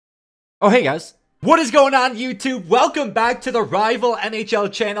Oh, hey guys. What is going on, YouTube? Welcome back to the Rival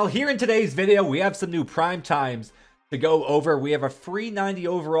NHL channel. Here in today's video, we have some new prime times to go over. We have a free 90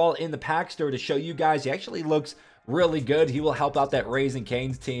 overall in the pack store to show you guys. He actually looks really good. He will help out that Raising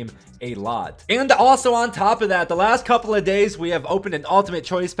Cane's team a lot. And also on top of that, the last couple of days, we have opened an Ultimate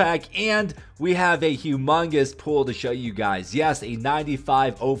Choice Pack and we have a humongous pool to show you guys. Yes, a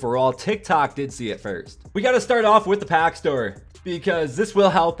 95 overall. TikTok did see it first. We got to start off with the pack store, because this will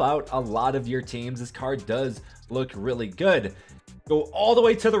help out a lot of your teams. This card does look really good. Go all the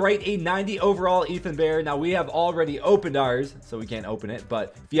way to the right, a 90 overall Ethan Bear. Now, we have already opened ours, so we can't open it.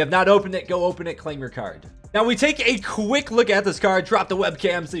 But if you have not opened it, go open it, claim your card. Now, we take a quick look at this card. Drop the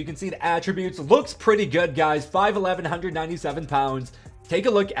webcam so you can see the attributes. Looks pretty good, guys. 5'11", 197 pounds. Take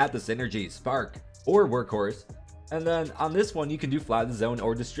a look at the synergy, Spark or Workhorse. And then on this one, you can do Fly the Zone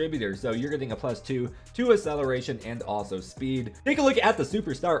or Distributor. So you're getting a +2 to acceleration and also speed. Take a look at the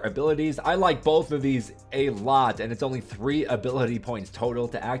Superstar abilities. I like both of these a lot, and it's only 3 ability points total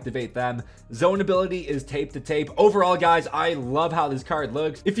to activate them. Zone ability is Tape to Tape. Overall, guys, I love how this card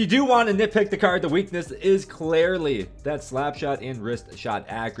looks. If you do want to nitpick the card, the weakness is clearly that slap shot and wrist shot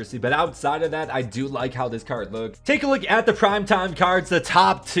accuracy. But outside of that, I do like how this card looks. Take a look at the primetime cards. The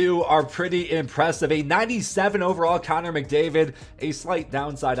top 2 are pretty impressive. A 97 overall Connor McDavid. A slight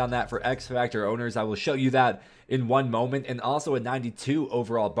downside on that for X Factor owners. I will show you that in one moment. And also a 92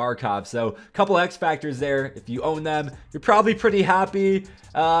 overall Barkov. So a couple X Factors there. If you own them, you're probably pretty happy.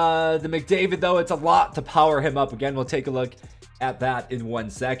 The McDavid, though, it's a lot to power him up. Again, we'll take a look at that in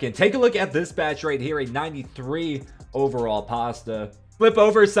 1 second. Take a look at this batch right here. A 93 overall Pasta. Flip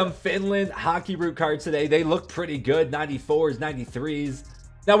over some Finland hockey root cards today. They look pretty good. 94s, 93s.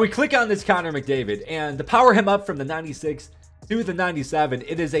 Now we click on this Connor McDavid, and to power him up from the 96 to the 97,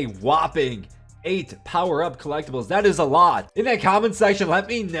 it is a whopping 8 power-up collectibles. That is a lot. In that comment section, let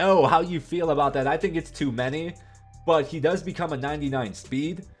me know how you feel about that. I think it's too many, but he does become a 99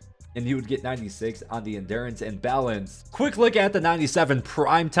 speed, and he would get 96 on the endurance and balance. Quick look at the 97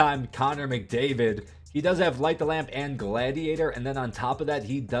 primetime Connor McDavid. He does have Light the Lamp and Gladiator, and then on top of that,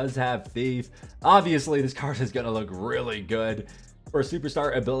 he does have Thief. Obviously, this card is going to look really good. For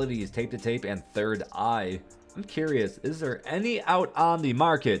Superstar abilities, Tape to Tape and Third Eye. I'm curious, is there any out on the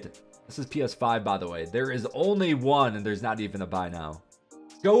market? This is PS5, by the way. There is only one, and there's not even a buy now.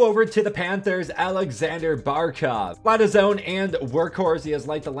 Go over to the Panthers, Alexander Barkov. Fly the Zone and Workhorse. He has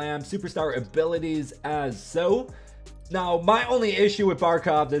Light the Lamp, Superstar abilities as so. Now, my only issue with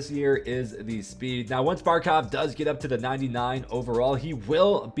Barkov this year is the speed. Now, once Barkov does get up to the 99 overall, he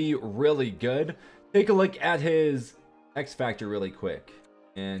will be really good. Take a look at his X Factor really quick,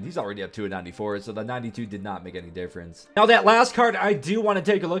 and he's already up to a 94, so the 92 did not make any difference. Now, that last card I do want to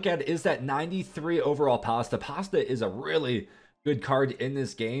take a look at is that 93 overall Pasta. Pasta is a really good card in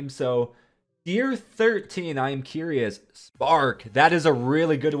this game. So tier 13, I am curious. Spark, that is a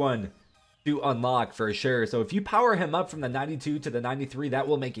really good one to unlock for sure. So if you power him up from the 92 to the 93, that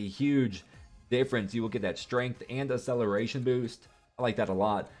will make a huge difference. You will get that strength and acceleration boost. I like that a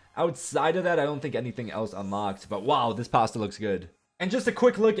lot. Outside of that, I don't think anything else unlocks, but wow, this Pasta looks good. And just a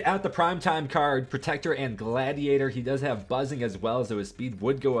quick look at the primetime card, Protector and Gladiator. He does have Buzzing as well, so his speed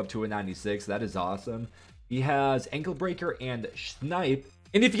would go up to a 96. That is awesome. He has Ankle Breaker and Snipe.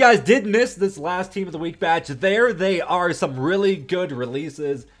 And if you guys did miss this last Team of the Week batch, there they are, some really good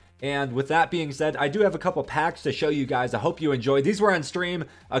releases. And with that being said, I do have a couple packs to show you guys. I hope you enjoyed. These were on stream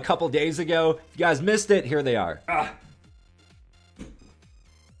a couple days ago. If you guys missed it, here they are.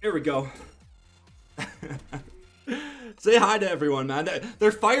 Here we go. Say hi to everyone, man.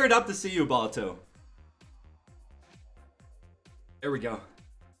 They're fired up to see you, Balto. There we go.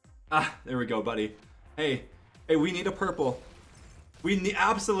 There we go, buddy. Hey, we need a purple. We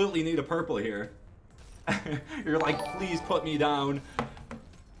absolutely need a purple here. You're like, please put me down.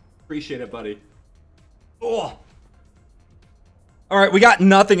 Appreciate it, buddy. Oh. All right, we got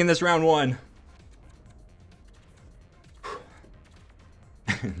nothing in this round 1.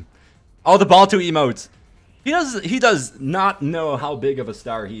 All the Balto emotes. He does not know how big of a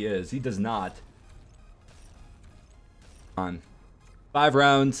star he is. He does not. On 5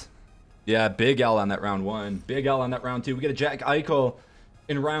 rounds. Yeah, big L on that round 1. Big L on that round 2. We get a Jack Eichel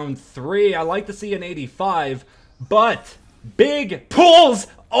in round 3. I like to see an 85, but big pulls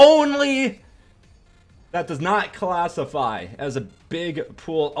only. That does not classify as a big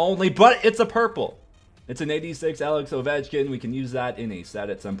pool only, but it's a purple. It's an 86 Alex Ovechkin. We can use that in a set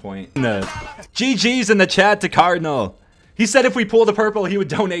at some point. GG's in the chat to Cardinal. He said if we pull the purple, he would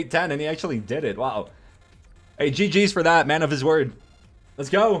donate 10, and he actually did it. Wow. Hey, GG's for that, man of his word. Let's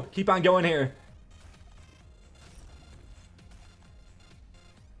go. Keep on going here.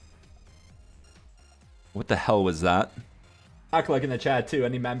 What the hell was that? Talk like in the chat too.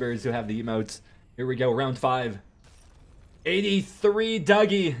 Any members who have the emotes. Here we go, round 5. 83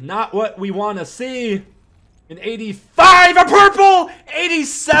 Dougie. Not what we want to see. An 85, a purple!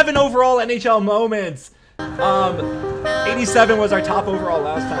 87 overall NHL moments. 87 was our top overall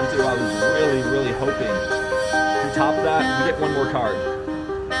last time too. I was really hoping to top that. We get one more card.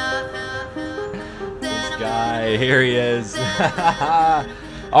 This guy, here he is.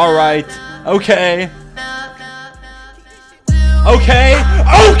 All right, okay.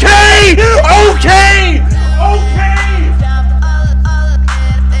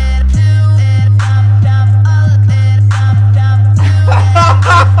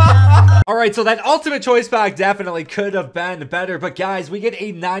 Alright, so that ultimate choice pack definitely could have been better, but guys, we get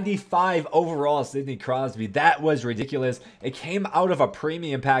a 95 overall Sidney Crosby. That was ridiculous. It came out of a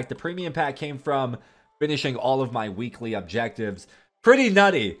premium pack. The premium pack came from finishing all of my weekly objectives. Pretty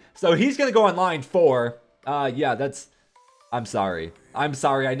nutty. So he's going to go on line 4. Yeah, that's... I'm sorry.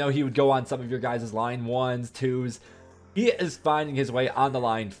 I know he would go on some of your guys' line 1s, 2s. He is finding his way on the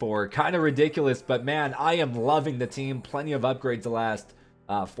line 4. Kind of ridiculous, but man, I am loving the team. Plenty of upgrades the last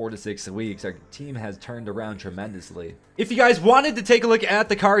 4 to 6 weeks. Our team has turned around tremendously. If you guys wanted to take a look at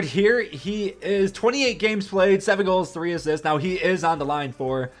the card here, he is 28 games played, 7 goals, 3 assists. Now he is on the line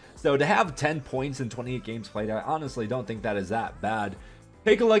 4. So to have 10 points in 28 games played, I honestly don't think that is that bad.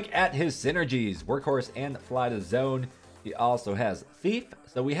 Take a look at his synergies. Workhorse and Fly to Zone. He also has Thief,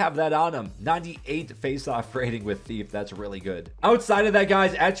 so we have that on him. 98 face-off rating with Thief. That's really good. Outside of that,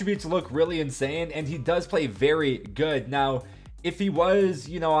 guys, attributes look really insane, and he does play very good. Now, if he was,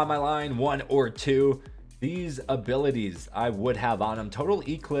 you know, on my line 1 or 2, these abilities I would have on him. Total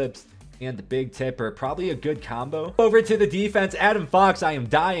Eclipse and Big Tipper, probably a good combo. Over to the defense, Adam Fox, I am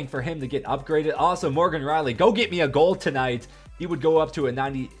dying for him to get upgraded. Also, Morgan Riley, go get me a goal tonight. He would go up to a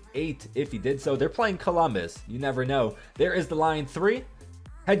 98 if he did so. They're playing Columbus. You never know. There is the line 3.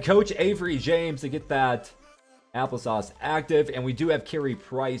 Head coach Avery James to get that applesauce active. And we do have Carey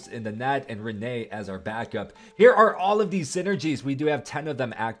Price in the net and Renee as our backup. Here are all of these synergies. We do have 10 of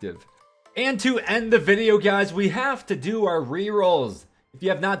them active. And to end the video, guys, we have to do our rerolls. If you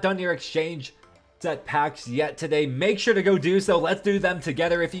have not done your exchange set packs yet today, make sure to go do so. Let's do them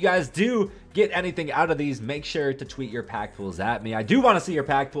together. If you guys do get anything out of these, make sure to tweet your pack pulls at me. I do want to see your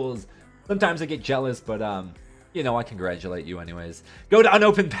pack pulls. Sometimes I get jealous, but you know, I congratulate you anyways. Go to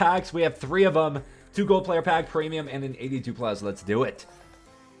unopened packs. We have 3 of them. 2 gold player pack, premium, and an 82 plus. Let's do it.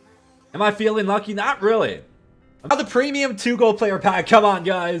 Am I feeling lucky? Not really. Now the premium 2 gold player pack. Come on,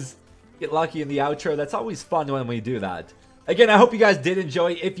 guys. Get lucky in the outro. That's always fun when we do that. Again, I hope you guys did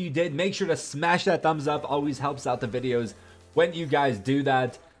enjoy. If you did, make sure to smash that thumbs up. Always helps out the videos when you guys do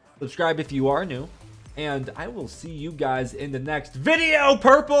that. Subscribe if you are new. And I will see you guys in the next video.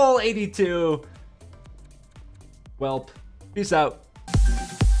 Purple 82. Welp. Peace out.